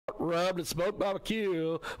Rubbed and Smoked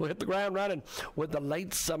Barbecue will hit the ground running with the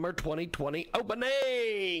late summer 2020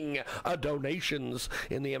 opening. Donations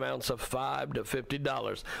in the amounts of $5 to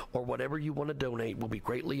 $50 or whatever you want to donate will be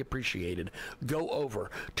greatly appreciated. Go over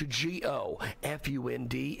to GOFUNDME.com.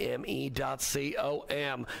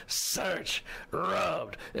 Search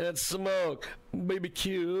Rubbed and Smoked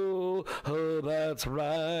BBQ. Oh, that's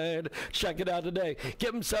right. Check it out today.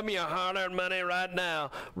 Give them some of your hard-earned money right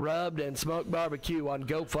now. Rubbed and Smoked Barbecue on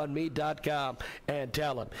GoFundMe.com and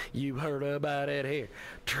tell them you heard about it here.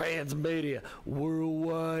 Transmedia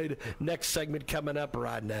Worldwide. Next segment coming up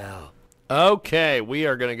right now. Okay, we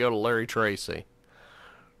are going to go to Larry Tracy.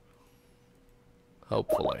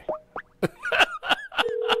 Hopefully.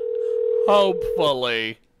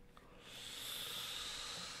 Hopefully.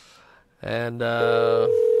 And, hello.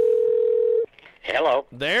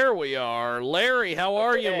 There we are. Larry, how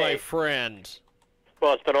are you, my friend?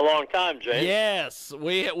 Well, it's been a long time, James. Yes,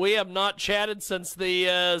 we have not chatted since the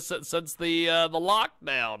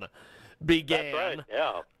lockdown began. That's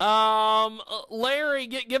right. Yeah. Larry,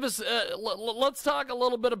 give us. Let's talk a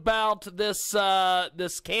little bit about this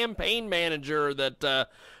this campaign manager that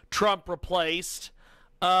Trump replaced.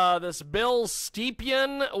 This Bill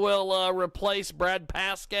Stepien will replace Brad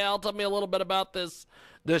Pascal. Tell me a little bit about this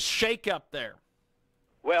shakeup there.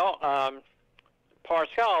 Well,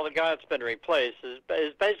 Pascal, the guy that's been replaced, is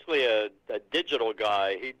basically a digital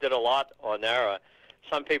guy. He did a lot on there.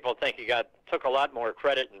 Some people think he took a lot more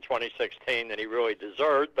credit in 2016 than he really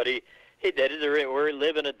deserved, but he did it. We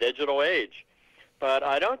live in a digital age. But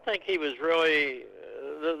I don't think he was really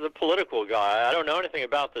the political guy. I don't know anything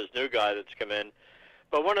about this new guy that's come in.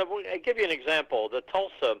 But I'll give you an example. The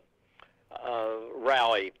Tulsa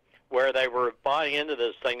rally, where they were buying into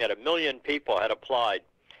this thing that 1 million people had applied.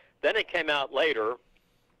 Then it came out later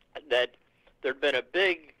that there'd been a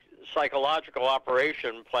big psychological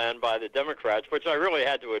operation planned by the Democrats, which I really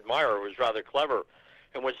had to admire. It was rather clever,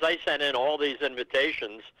 in which they sent in all these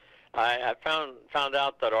invitations. I found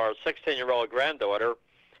out that our 16-year-old granddaughter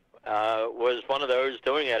was one of those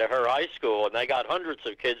doing it at her high school, and they got hundreds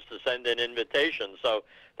of kids to send in invitations. So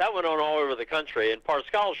that went on all over the country, and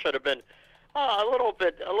Pascal should have been a little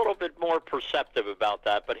bit more perceptive about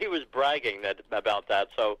that, but he was bragging about that.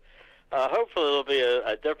 So hopefully there'll be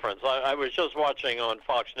a difference. I was just watching on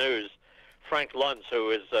Fox News Frank Luntz,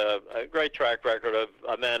 who is a great track record of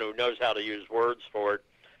a man who knows how to use words for it,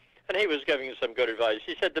 and he was giving some good advice.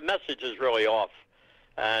 He said the message is really off,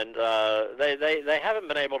 and they haven't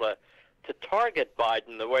been able to target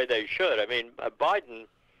Biden the way they should. I mean, Biden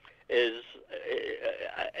is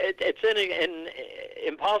it's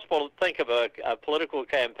impossible to think of a political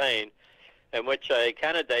campaign in which a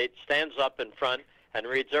candidate stands up in front and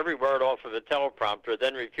reads every word off of a teleprompter,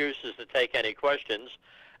 then refuses to take any questions,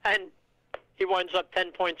 and he winds up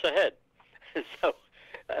 10 points ahead. So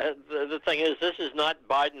the thing is, this is not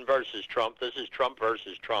Biden versus Trump. This is Trump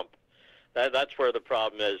versus Trump. That's where the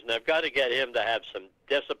problem is, and they've got to get him to have some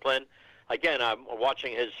discipline. Again, I'm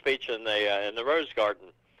watching his speech in the Rose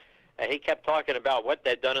Garden. He kept talking about what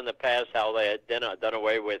they'd done in the past, how they had done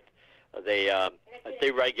away with the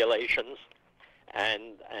deregulations,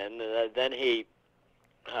 and then he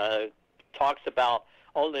talks about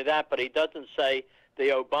only that, but he doesn't say the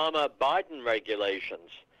Obama-Biden regulations.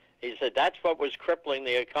 He said that's what was crippling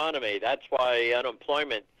the economy. That's why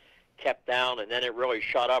unemployment kept down, and then it really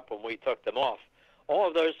shot up when we took them off. All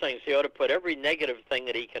of those things, he ought to put every negative thing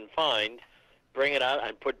that he can find, bring it out,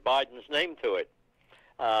 and put Biden's name to it.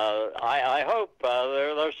 I hope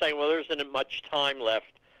they're saying, well, there isn't much time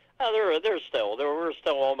left. We're still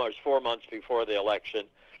almost 4 months before the election.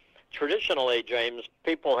 Traditionally, James,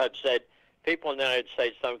 people have said people in the United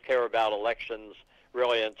States don't care about elections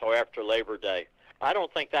really until after Labor Day. I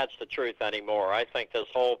don't think that's the truth anymore. I think this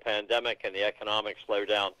whole pandemic and the economic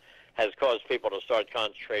slowdown has caused people to start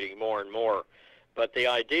concentrating more and more. But the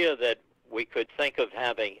idea that we could think of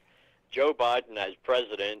having Joe Biden as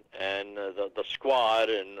president and the squad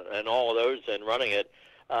and all of those and running it,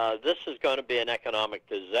 this is going to be an economic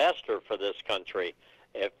disaster for this country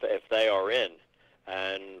if they are in.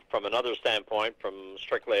 And from another standpoint, from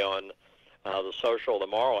strictly on the social, the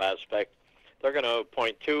moral aspect, they're going to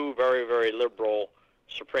appoint 2 very, very liberal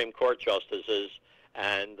Supreme Court justices,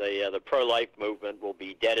 and the pro-life movement will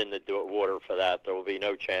be dead in the water for that. There will be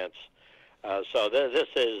no chance. So this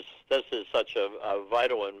is such a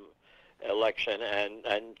vital election,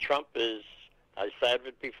 and Trump is, I said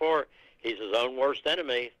it before, he's his own worst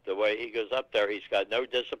enemy. The way he goes up there, he's got no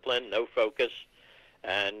discipline, no focus,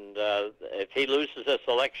 and if he loses this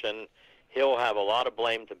election, he'll have a lot of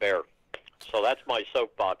blame to bear. So that's my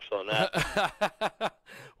soapbox on that.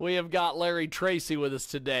 We have got Larry Tracy with us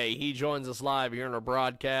today. He joins us live here in our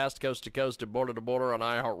broadcast, coast to coast and border to border on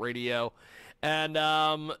iHeartRadio. And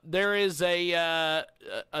there is a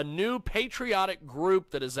new patriotic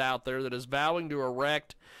group that is out there that is vowing to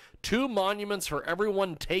erect 2 monuments for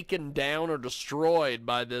everyone taken down or destroyed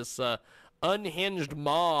by this unhinged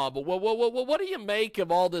mob. What do you make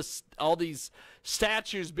of all these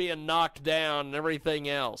statues being knocked down and everything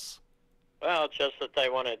else? Well, it's just that they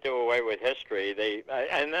want to do away with history.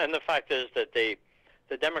 And the fact is that the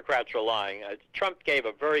Democrats are lying. Trump gave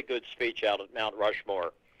a very good speech out at Mount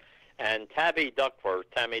Rushmore, and Tammy Duckworth,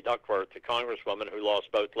 the congresswoman who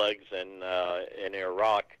lost both legs in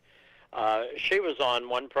Iraq, she was on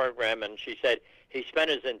one program and she said he spent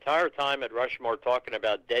his entire time at Rushmore talking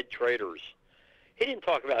about dead traitors. He didn't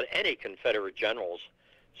talk about any Confederate generals.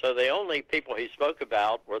 So the only people he spoke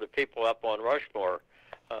about were the people up on Rushmore.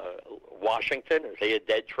 Washington, is he a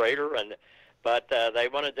dead traitor? But they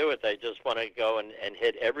want to do it. They just want to go and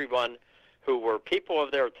hit everyone who were people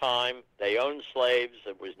of their time. They owned slaves.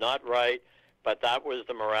 It was not right, but that was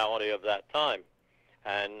the morality of that time.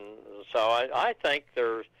 And so I think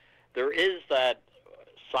there is that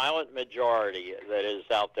silent majority that is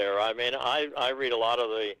out there. I mean, I read a lot of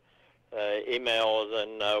the emails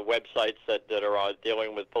and websites that are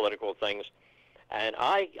dealing with political things. And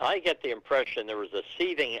I get the impression there was a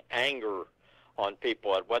seething anger on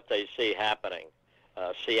people at what they see happening.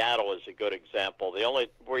 Seattle is a good example. The only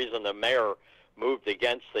reason the mayor moved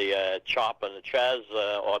against the CHOP and the Chaz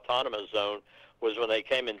autonomous zone was when they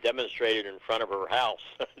came and demonstrated in front of her house.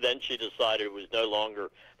 Then she decided it was no longer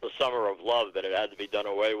the summer of love, that it had to be done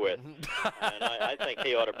away with. And I think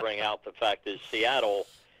he ought to bring out the fact that Seattle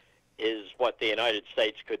is what the United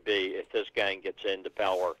States could be if this gang gets into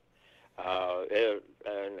power.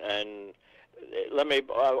 And let me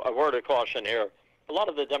a word of caution here. A lot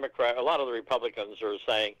of the Republicans are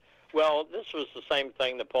saying, well, this was the same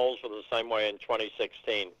thing. The polls were the same way in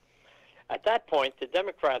 2016. At that point, the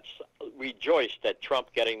Democrats rejoiced at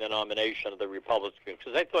Trump getting the nomination of the Republicans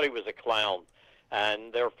because they thought he was a clown,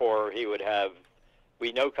 and therefore he would have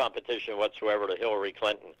no competition whatsoever to Hillary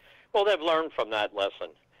Clinton. Well, they've learned from that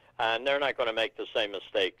lesson, and they're not going to make the same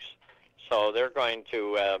mistakes. So they're going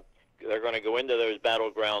to go into those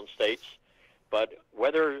battleground states. But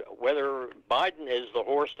whether Biden is the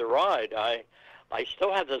horse to ride, I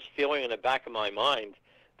still have this feeling in the back of my mind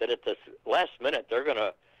that at the last minute they're going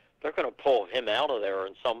to pull him out of there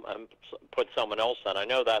and put someone else in. I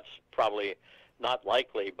know that's probably not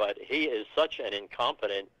likely, but he is such an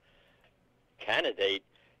incompetent candidate.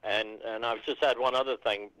 And I've just had one other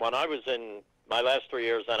thing. When I was in my last 3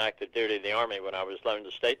 years on active duty in the Army, when I was loaned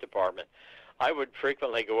the State Department, I would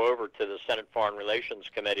frequently go over to the Senate Foreign Relations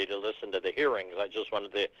Committee to listen to the hearings. I just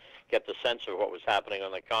wanted to get the sense of what was happening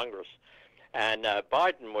on the Congress. And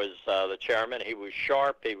Biden was the chairman. He was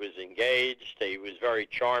sharp. He was engaged. He was very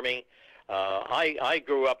charming. I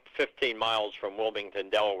grew up 15 miles from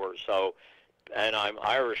Wilmington, Delaware, and I'm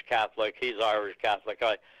Irish Catholic. He's Irish Catholic.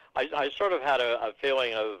 I sort of had a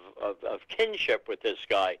feeling of kinship with this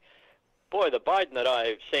guy. Boy, the Biden that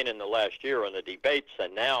I've seen in the last year in the debates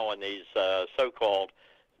and now in these so-called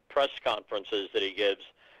press conferences that he gives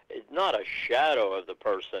is not a shadow of the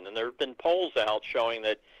person. And there have been polls out showing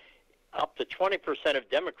that up to 20% of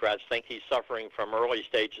Democrats think he's suffering from early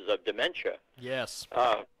stages of dementia. Yes.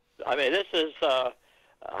 I mean, this is,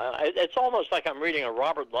 it's almost like I'm reading a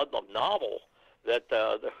Robert Ludlum novel that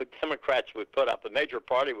the Democrats would put up, a major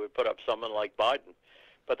party would put up someone like Biden.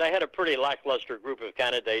 But they had a pretty lackluster group of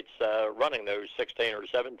candidates running those 16 or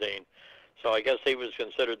 17. So I guess he was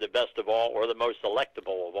considered the best of all or the most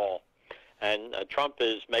electable of all. And Trump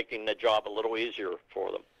is making the job a little easier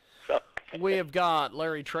for them. So. We have got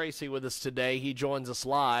Larry Tracy with us today. He joins us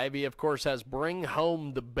live. He, of course, has Bring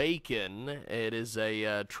Home the Bacon. It is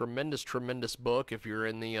a tremendous, tremendous book. If you're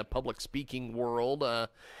in the public speaking world,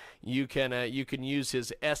 you can use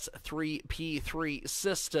his S3P3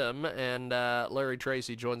 system. And Larry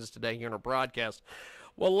Tracy joins us today here in our broadcast.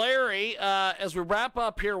 Well, Larry, as we wrap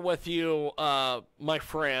up here with you, my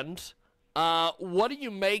friend, what do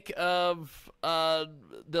you make of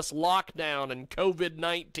this lockdown and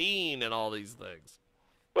COVID-19 and all these things?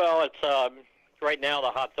 Well, it's right now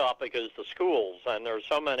the hot topic is the schools, and there's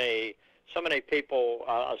so many people,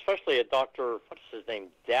 especially a doctor, what's his name,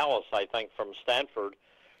 Dallas, I think, from Stanford,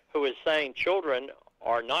 who is saying children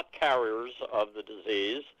are not carriers of the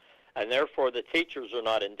disease, and therefore the teachers are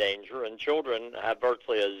not in danger, and children have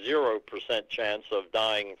virtually a 0% chance of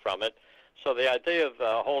dying from it. So the idea of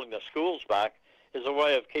holding the schools back is a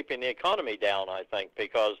way of keeping the economy down, I think,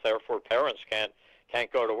 because therefore parents can't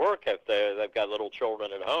can't go to work if they've got little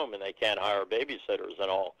children at home and they can't hire babysitters and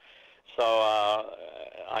all. So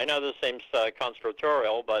I know this seems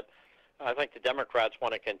conspiratorial, but I think the Democrats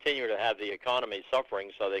want to continue to have the economy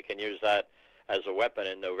suffering so they can use that as a weapon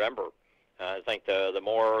in November. I think the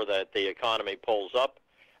more that the economy pulls up,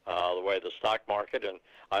 the way the stock market, and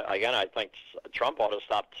I think Trump ought to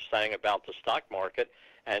stop saying about the stock market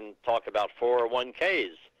and talk about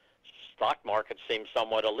 401ks. Stock market seems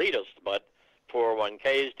somewhat elitist, but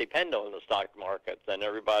 401ks depend on the stock market, and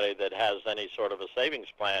everybody that has any sort of a savings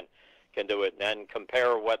plan can do it, and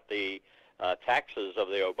compare what the taxes of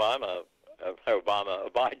the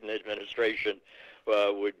Biden administration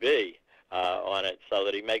would be on it, so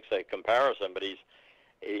that he makes a comparison. But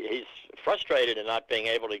he's frustrated in not being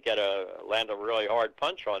able to land a really hard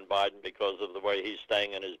punch on Biden because of the way he's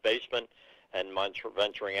staying in his basement and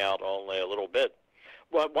venturing out only a little bit.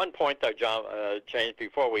 Well, one point though, John, James,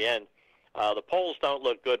 before we end, the polls don't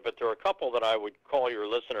look good, but there are a couple that I would call your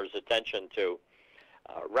listeners' attention to.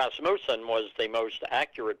 Rasmussen was the most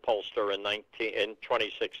accurate pollster in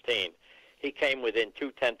 2016. He came within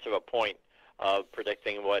 0.2 of a point of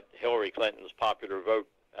predicting what Hillary Clinton's popular vote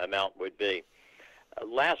amount would be.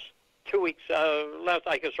 Last 2 weeks,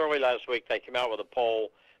 I guess early last week, they came out with a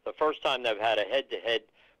poll, the first time they've had a head-to-head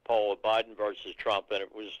poll of Biden versus Trump, and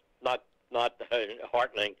it was not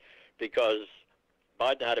heartening because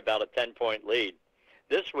Biden had about a 10-point lead.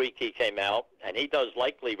 This week he came out, and he does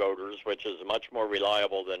likely voters, which is much more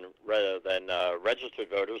reliable than registered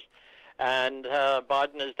voters, and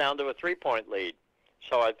Biden is down to a 3-point lead.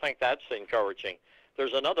 So I think that's encouraging.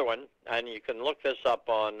 There's another one, and you can look this up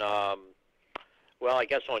on, well, I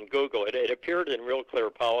guess on Google. It appeared in Real Clear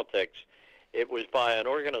Politics. It was by an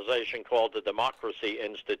organization called the Democracy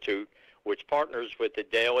Institute, which partners with the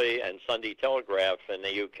Daily and Sunday Telegraph in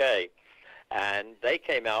the UK. And they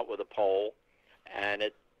came out with a poll,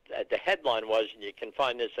 and the headline was, and you can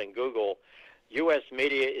find this in Google, U.S.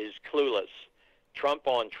 media is clueless, Trump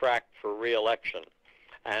on track for re-election.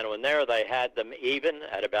 And when they had them even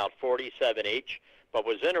at about 47 each. But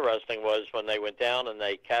what was interesting was when they went down and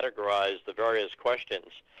they categorized the various questions,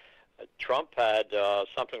 Trump had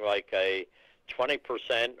something like a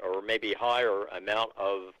 20% or maybe higher amount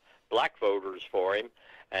of black voters for him,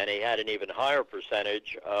 and he had an even higher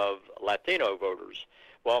percentage of Latino voters.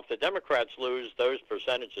 Well, if the Democrats lose those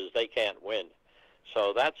percentages, they can't win.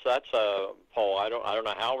 So that's a poll. I don't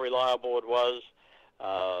know how reliable it was.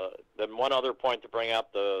 Then one other point to bring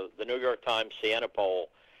up, the New York Times Siena poll,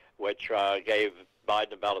 which gave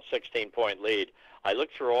Biden about a 16-point lead. I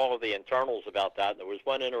looked through all of the internals about that, and there was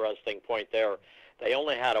one interesting point there. They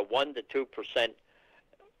only had a 1 to 2%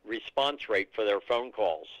 response rate for their phone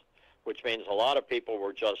calls, which means a lot of people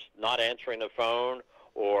were just not answering the phone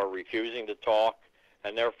or refusing to talk,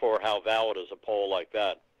 and therefore how valid is a poll like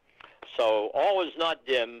that? So all is not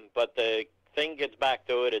dim, but the thing gets back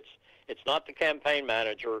to it. It's not the campaign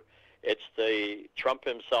manager. It's the Trump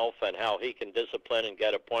himself and how he can discipline and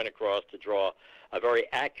get a point across to draw a very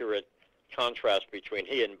accurate contrast between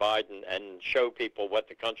he and Biden and show people what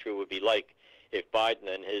the country would be like if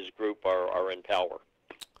Biden and his group are in power.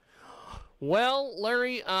 Well,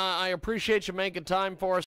 Larry, I appreciate you making time for us.